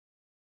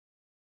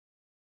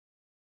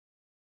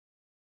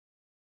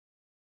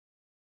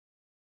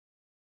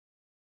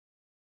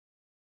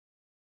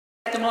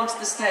Get them onto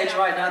the stage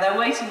right now. They're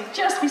waiting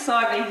just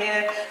beside me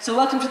here. So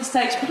welcome to the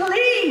stage,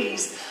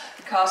 please.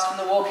 The cast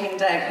from The Walking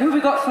Dead. Who have we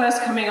got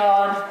first coming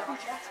on?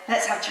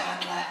 Let's have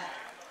Chandler.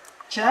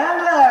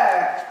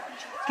 Chandler!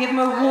 Give him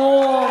a warm A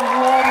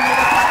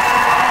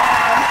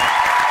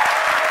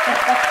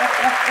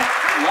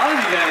lot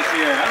of you guys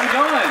here. How's it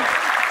going?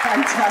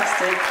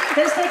 Fantastic.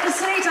 Let's take a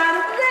seat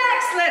and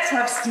next let's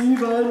have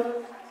Stephen.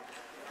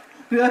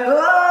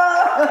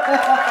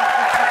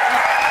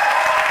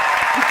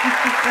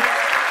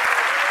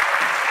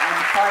 And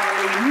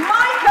finally,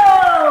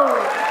 Michael!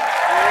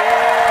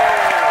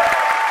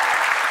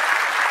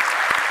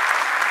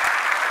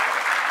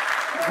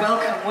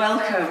 Welcome,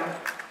 welcome.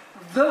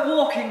 The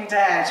Walking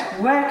Dead.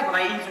 Where can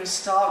I even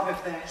start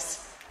with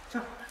this?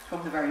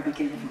 From the very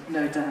beginning,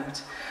 no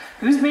doubt.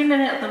 Who's been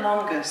in it the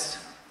longest?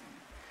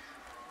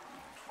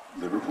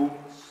 Liverpool?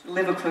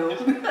 Liverpool.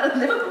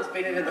 Liverpool's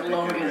been in it the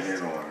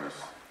longest.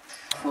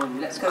 Well,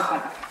 let's go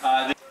back.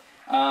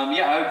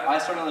 I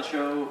started on the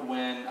show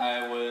when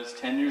I was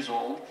 10 years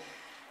old,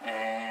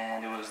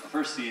 and it was the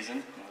first season.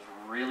 It was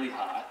really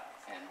hot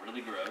and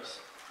really gross,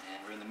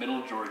 and we're in the middle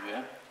of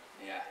Georgia.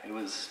 Yeah, it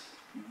was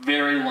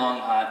very long,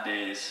 hot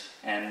days,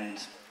 and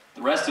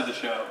the rest of the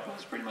show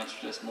was pretty much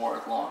just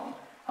more long,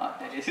 hot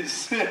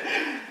days.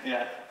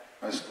 Yeah.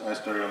 I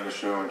started on the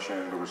show when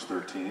Chandler was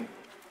 13.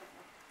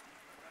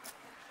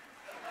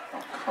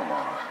 Oh, come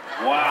on.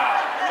 Wow,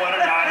 what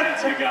an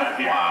audience you got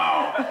here.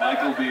 Wow.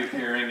 Michael will be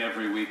appearing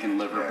every week in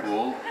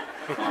Liverpool,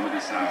 Comedy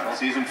Central.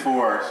 Season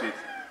 4, see,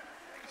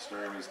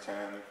 started when he was 10,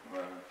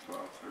 11,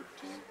 12,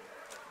 13.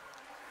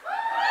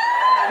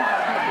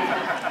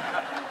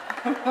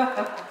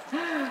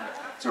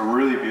 It's a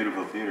really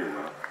beautiful theater,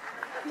 though.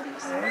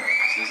 Right?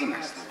 This is a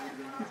nice thing.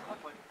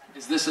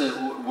 Is this a,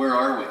 where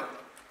are we?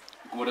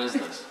 What is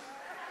this?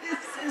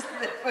 This is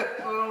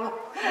Liverpool.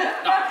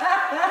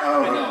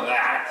 I know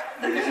that.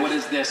 What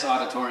is this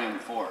auditorium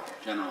for,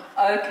 generally?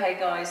 Okay,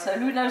 guys, so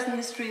who knows the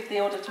history of the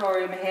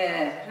auditorium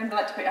here? I'd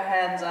like to put your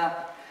hands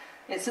up.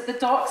 It's at the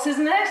docks,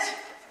 isn't it?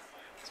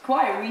 It's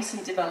quite a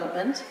recent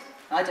development.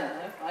 I don't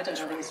know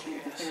the history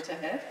of the theatre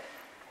here.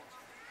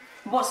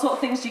 What sort of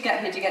things do you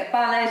get here? Do you get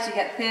ballets? Do you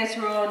get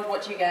theatre on?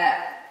 What do you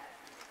get?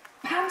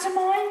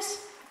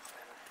 Pantomimes?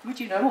 Would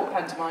you know what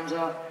pantomimes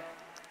are?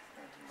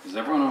 Is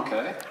everyone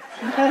okay?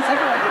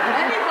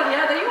 Anybody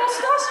out there? You all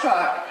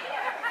starstruck?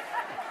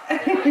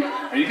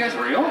 Are you guys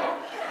real?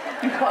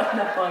 You've got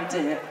no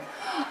idea.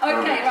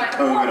 Okay, right.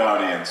 COVID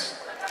audience.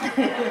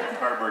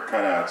 Cardboard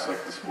cutouts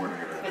like the sporting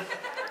event.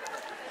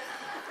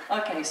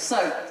 Okay, so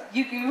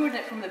you were in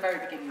it from the very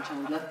beginning,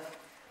 Chandler.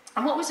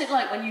 And what was it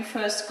like when you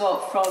first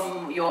got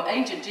from your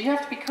agent? Do you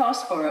have to be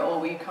cast for it, or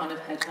were you kind of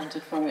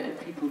headhunted for it and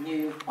people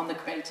knew on the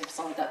creative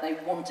side that they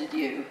wanted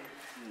you?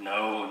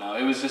 No,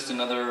 it was just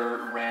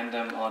another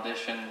random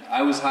audition.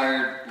 I was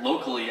hired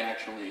locally,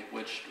 actually,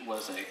 which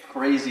was a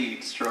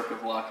crazy stroke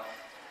of luck.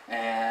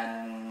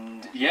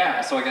 And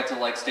yeah, so I got to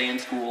like stay in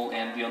school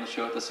and be on the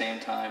show at the same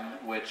time,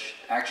 which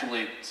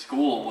actually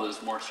school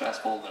was more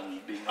stressful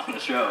than being on the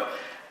show.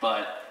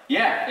 But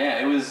yeah,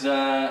 it was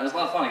a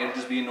lot of fun. I got to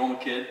just be a normal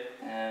kid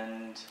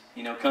and,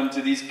 you know, come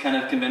to these kind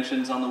of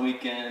conventions on the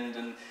weekend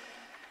and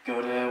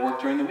go to work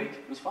during the week.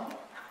 It was fun.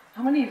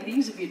 How many of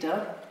these have you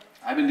done?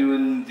 I've been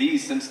doing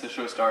these since the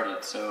show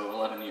started, so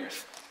 11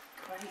 years.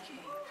 Crikey.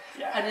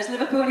 Yeah. And is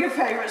Liverpool your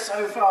favourite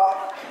so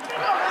far?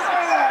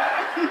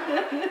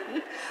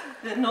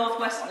 The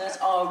Northwesterners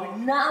are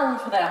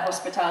renowned for their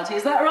hospitality.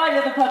 Is that right,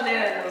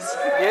 Liverpudlians?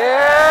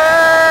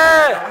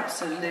 Yeah!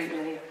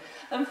 Absolutely.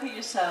 And for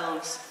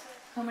yourselves,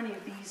 how many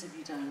of these have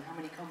you done? How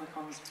many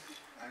Comic-Cons?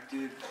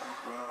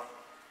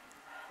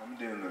 I'm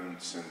doing them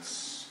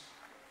since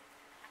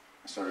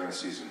I started in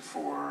season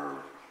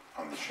 4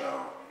 on the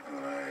show, and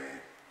then I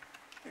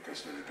think I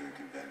started doing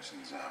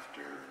conventions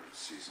after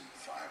season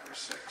 5 or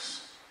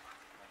 6.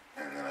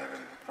 And then I've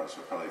been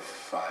probably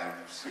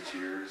 5-6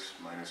 years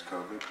minus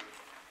COVID.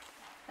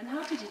 And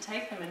how did you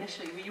take them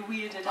initially? Were you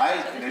weirded out?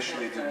 I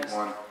initially didn't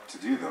want to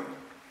do them.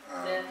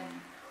 I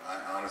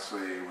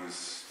honestly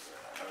was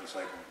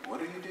like, what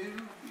do?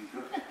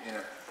 You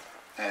know,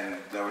 and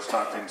I was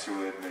talked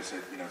into it, and they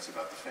said, you know, it's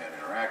about the fan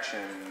interaction,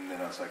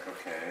 and I was like,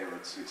 okay,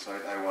 so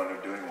I wound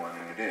up doing one,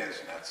 and it is,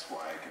 and that's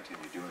why I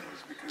continue doing it,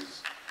 is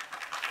because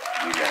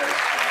you guys,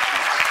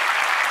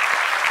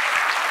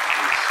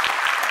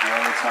 it's the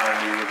only time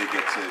you really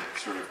get to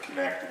sort of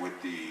connect with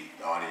the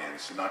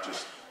audience, and not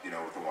just, you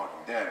know, with The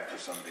Walking Dead. For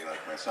somebody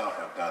like myself,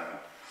 I've done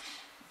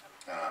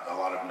a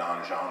lot of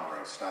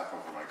non-genre stuff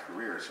over my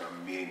career, so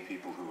I'm meeting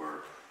people who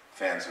are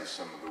fans of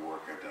some of the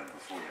work I've done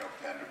before, you know,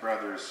 Band of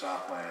Brothers,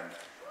 Southland,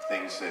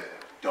 things that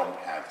don't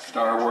have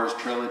Star Wars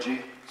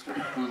trilogy.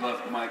 Who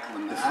loved Michael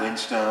and the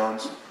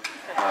Flintstones.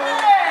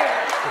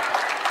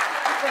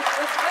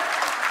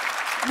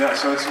 No,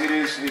 so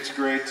it's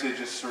great to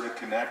just sort of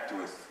connect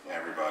with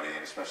everybody,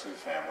 and especially the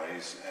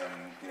families.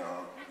 And you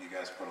know, you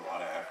guys put a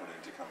lot of effort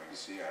into coming to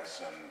see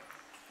us, and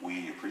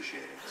we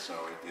appreciate it.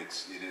 So it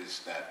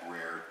is that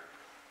rare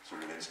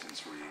sort of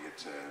instance where you get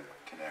to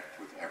connect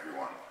with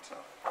everyone. So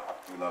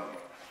we love them.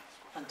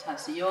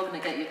 Fantastic. You're going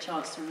to get your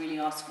chance to really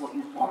ask what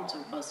you want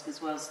of us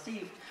as well.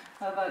 Steve,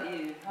 how about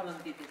you? How long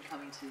have you been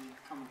coming to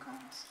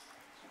Comic-Cons?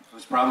 It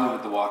was probably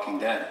with The Walking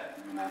Dead.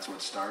 I mean, that's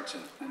what starts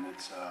it, and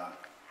it's,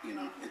 you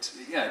know, it's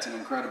an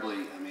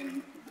incredibly, I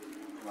mean,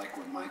 like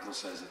what Michael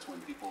says, it's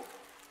when people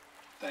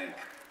thank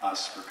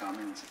us for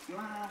coming. It's like,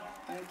 nah,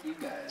 thank you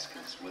guys,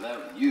 because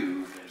without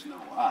you, there's no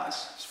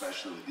us,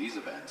 especially with these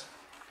events.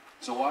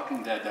 So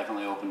Walking Dead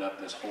definitely opened up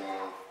this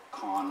whole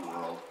con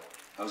world.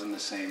 I was in the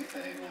same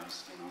thing. I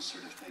was, you know,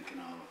 sort of thinking,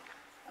 oh,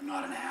 I'm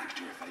not an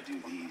actor. If I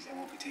do these, I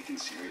won't be taken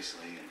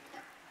seriously.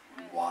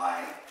 And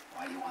why?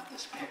 Why do you want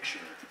this picture?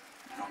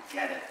 I don't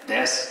get it.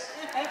 This.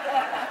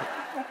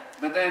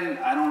 But then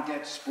I don't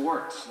get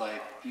sports.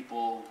 Like,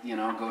 people, you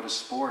know, go to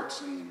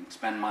sports and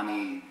spend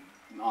money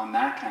on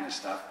that kind of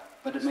stuff.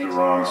 But it makes the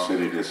wrong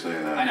city to say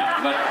that. I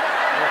know, but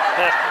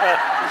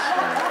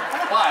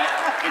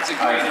it's a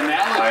great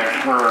analogy.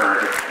 I've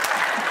heard.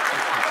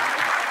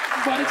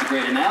 But it's a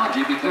great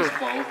analogy because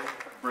both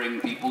bring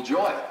people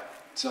joy.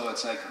 So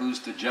it's like, who's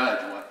to judge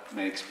what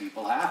makes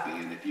people happy?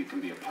 And if you can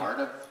be a part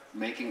of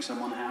making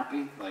someone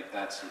happy, like,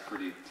 that's a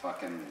pretty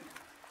fucking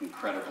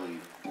incredibly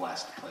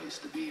blessed place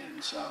to be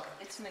in. So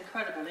it's an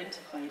incredible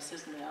interface,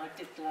 isn't it? I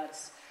did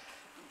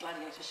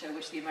Gladiator show,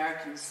 which the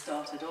Americans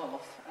started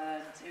off,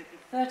 and it will be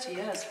 30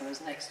 years for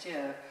us next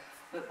year.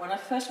 But when I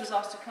first was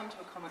asked to come to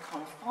a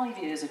Comic-Con 5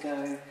 years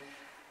ago,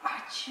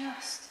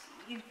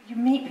 you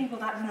meet people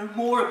that know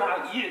more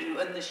about you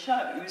and the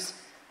shows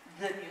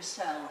than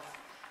yourself,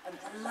 and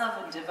the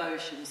love and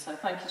devotion. So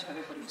thank you to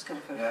everybody who's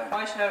come for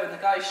my show and the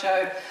Guy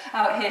show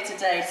out here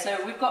today. So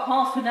we've got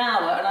half an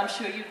hour, and I'm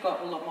sure you've got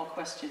a lot more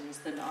questions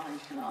than I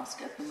can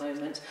ask at the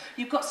moment.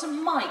 You've got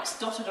some mics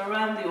dotted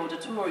around the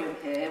auditorium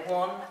here,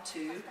 1,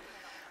 2,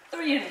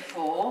 3 and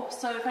 4.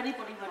 So if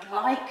anybody would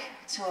like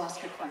to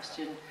ask a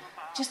question,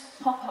 just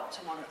pop up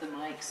to one of the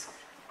mics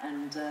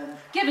and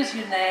give us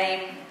your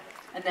name,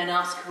 and then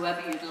ask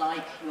whoever you'd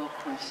like your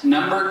question.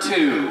 Number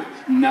 2.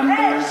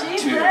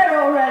 She's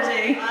there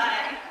already.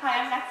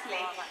 Hi, I'm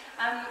Natalie.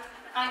 I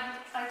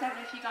don't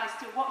know if you guys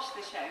still watch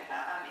the show,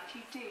 but if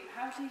you do,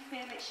 how do you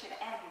feel it should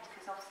end?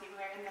 Because obviously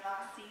we're in the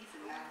last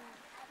season now.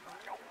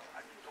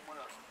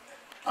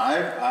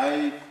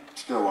 I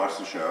still watch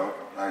the show.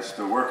 I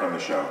still work on the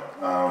show.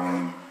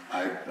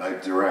 I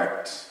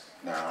direct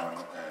now,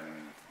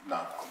 and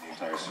not the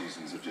entire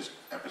seasons, of just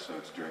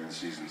episodes during the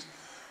seasons.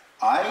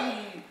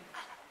 I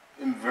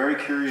am very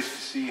curious to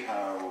see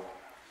how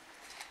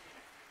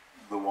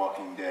the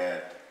Walking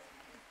Dead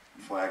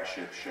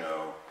flagship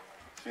show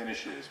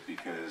finishes,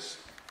 because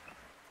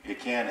it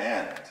can't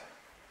end.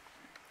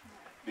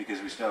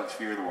 Because we still have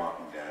Fear the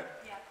Walking Dead,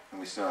 and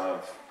we still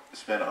have the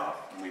spinoff,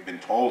 and we've been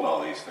told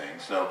all these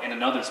things. So And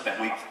another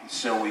spinoff.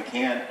 So we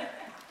can't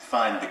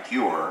find the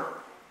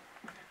cure.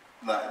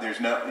 There's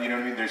no, you know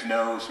what I mean? There's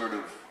no sort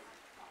of.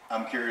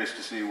 I'm curious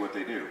to see what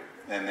they do,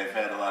 and they've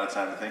had a lot of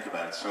time to think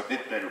about it, so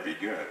it better be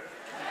good.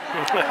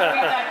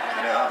 Yeah,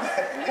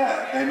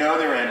 they know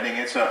they're ending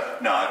it. So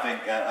no, I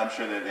think I'm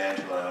sure that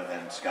Angela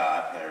and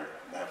Scott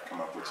have come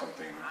up with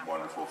something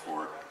wonderful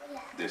for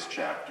this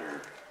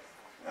chapter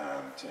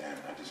to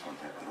end. I just want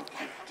that little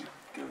kid to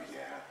go,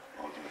 yeah,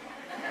 all day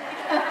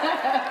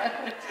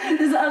long.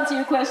 Does that answer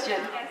your question?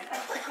 Yes,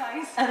 thank you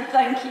guys. And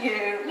thank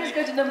you. Let's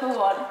go to number 1.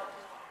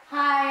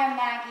 Hi, I'm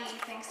Maggie.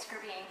 Thanks for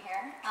being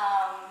here.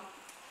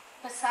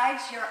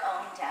 Besides your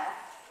own death,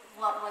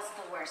 what was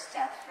the worst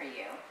death for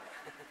you?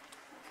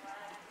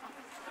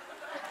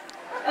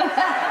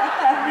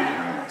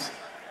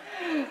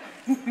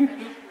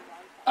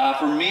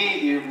 For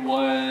me, it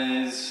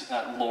was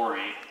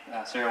Lori,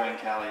 Sarah Wayne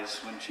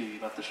Callies, when she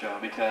left the show,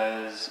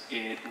 because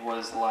it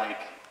was like,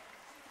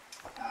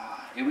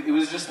 it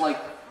was just like,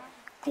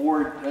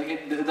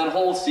 that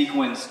whole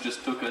sequence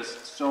just took us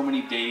so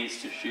many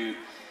days to shoot,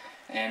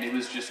 and it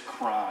was just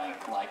crying,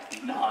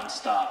 like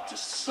non-stop,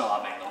 just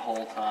sobbing the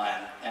whole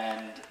time,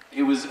 and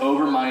it was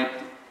over my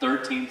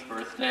 13th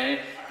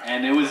birthday,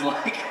 and it was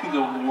like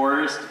the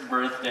worst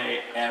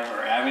birthday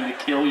ever, having to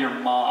kill your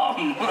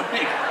mom,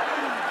 like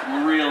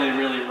really,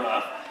 really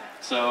rough.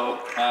 So,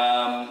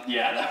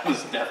 yeah, that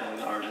was definitely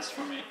the hardest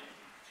for me.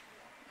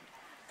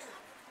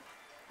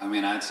 I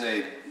mean, I'd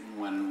say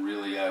when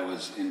really I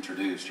was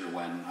introduced, or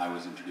when I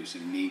was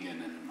introducing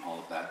Negan and all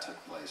of that took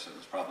place, it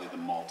was probably the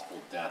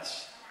multiple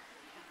deaths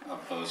of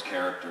those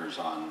characters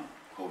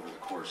over the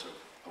course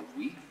of a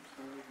week.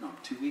 No,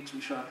 2 weeks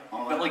we shot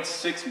all But that. like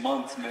 6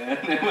 months, man.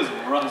 It was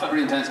rough. It was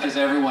pretty intense because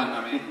everyone,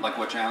 I mean, like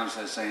what Challenge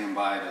says, saying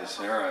bye to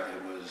Sarah,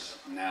 it was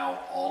now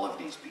all of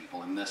these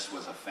people, and this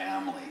was a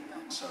family,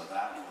 and so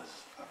that was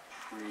a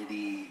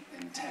pretty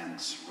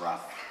intense,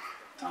 rough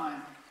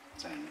time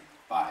saying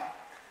bye.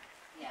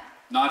 Yeah.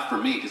 Not for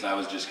me, because I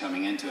was just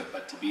coming into it,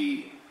 but to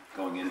be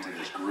going into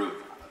this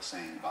group of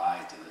saying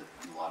bye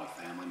to a lot of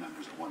family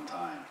members at one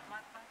time,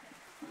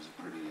 it was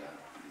pretty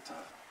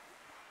tough.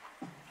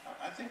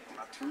 I think,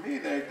 for me,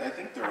 I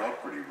think they're all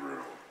pretty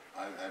brutal.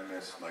 I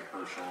miss, like,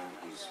 Herschel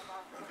was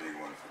a big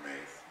one for me.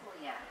 Oh,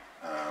 yeah.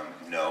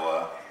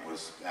 Noah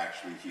was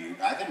actually huge.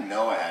 I think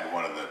Noah had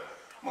one of the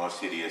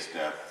most hideous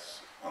deaths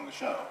on the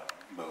show,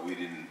 but we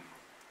didn't.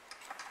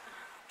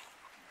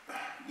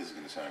 This is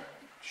going to sound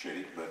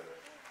shitty, but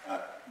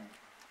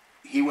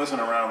he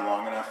wasn't around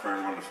long enough for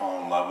everyone to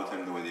fall in love with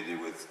him the way they did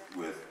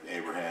with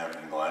Abraham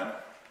and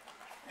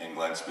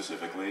Glenn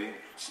specifically.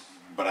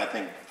 But I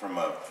think from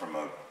a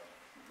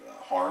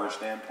horror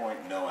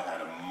standpoint, Noah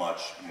had a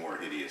much more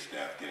hideous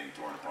death, getting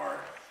torn apart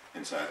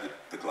inside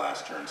the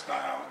glass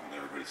turnstile and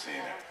everybody seeing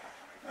it.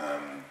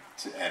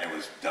 And it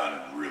was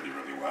done really,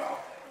 really well.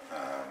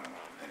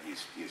 And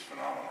he's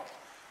phenomenal.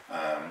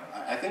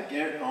 I think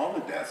all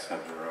the deaths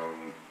have their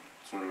own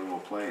sort of little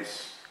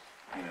place.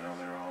 You know,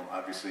 they're all,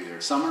 obviously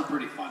they're... Some are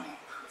pretty funny.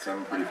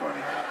 Some are pretty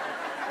funny.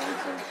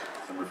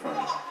 Some are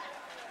funny.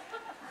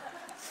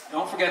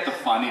 Don't forget the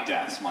funny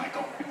deaths,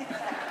 Michael.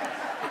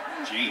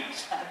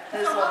 Jeez.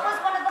 So what was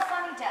one of the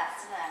funny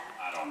deaths then?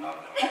 I don't know.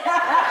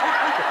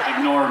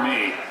 Ignore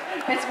me.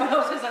 It's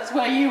well, that's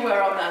where you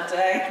were on that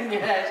day in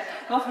your head.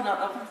 Often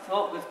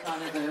thought with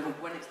kind of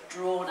when it's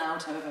drawn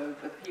out over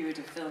a period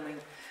of filming,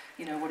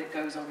 you know, what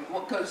goes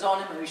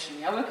on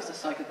emotionally. I work as a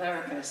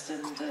psychotherapist,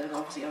 and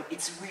obviously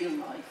it's real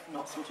life,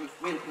 not sort of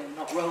real play,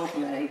 not role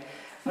play.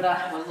 But I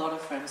have a lot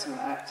of friends who are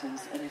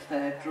actors, and if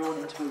they're drawn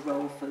into a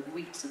role for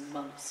weeks and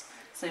months,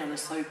 say on a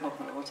soap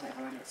opera or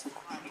whatever, and it's a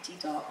pretty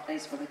dark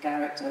place for the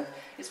character,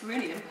 it's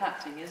really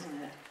impacting,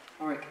 isn't it?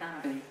 Or it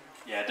can be.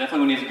 Yeah, definitely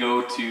when you have to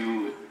go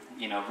to,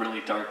 you know,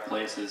 really dark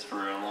places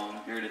for a long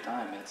period of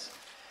time, it's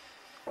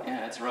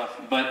rough.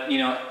 But, you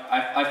know,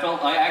 I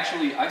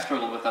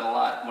struggled with that a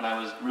lot when I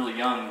was really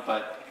young,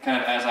 but kind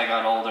of as I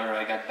got older,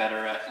 I got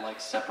better at, like,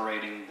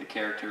 separating the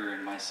character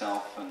and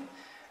myself, and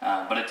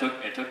but it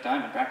took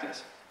time and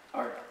practice. It's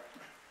hard.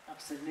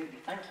 Absolutely,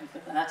 thank you for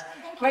that.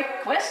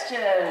 Great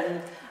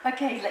question.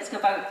 Okay, let's go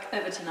back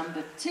over to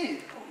number 2.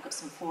 Oh, we've got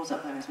some 4s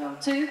up there as well.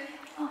 2.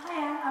 Oh,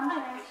 hi, I'm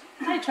Trish.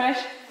 Hi,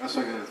 Trish. That's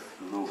like a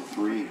little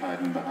 3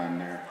 hiding behind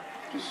there,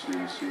 just so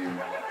you see him.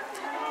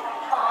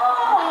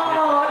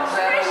 Oh,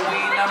 That'll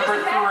be number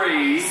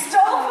 3.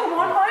 Stop for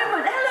one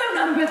moment. Hello,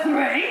 number 3.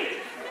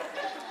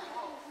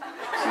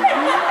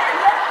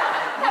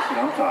 That's what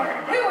I'm talking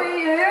about. Who are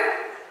you?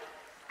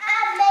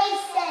 I'm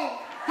Mason.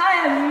 Hi,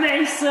 I'm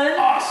Mason.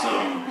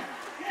 Awesome.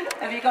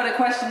 Have you got a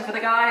question for the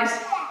guys?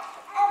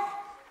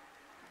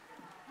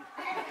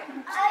 Are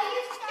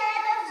you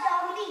scared of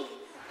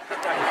zombies?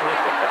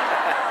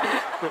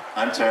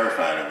 I'm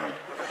terrified of them.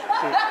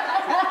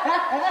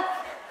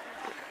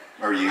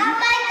 Are you? And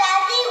my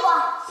daddy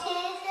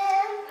watches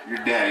them.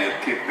 Your daddy will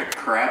kick the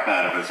crap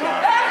out of us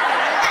on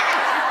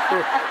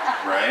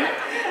right?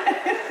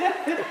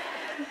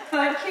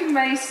 Thank you,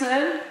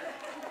 Mason.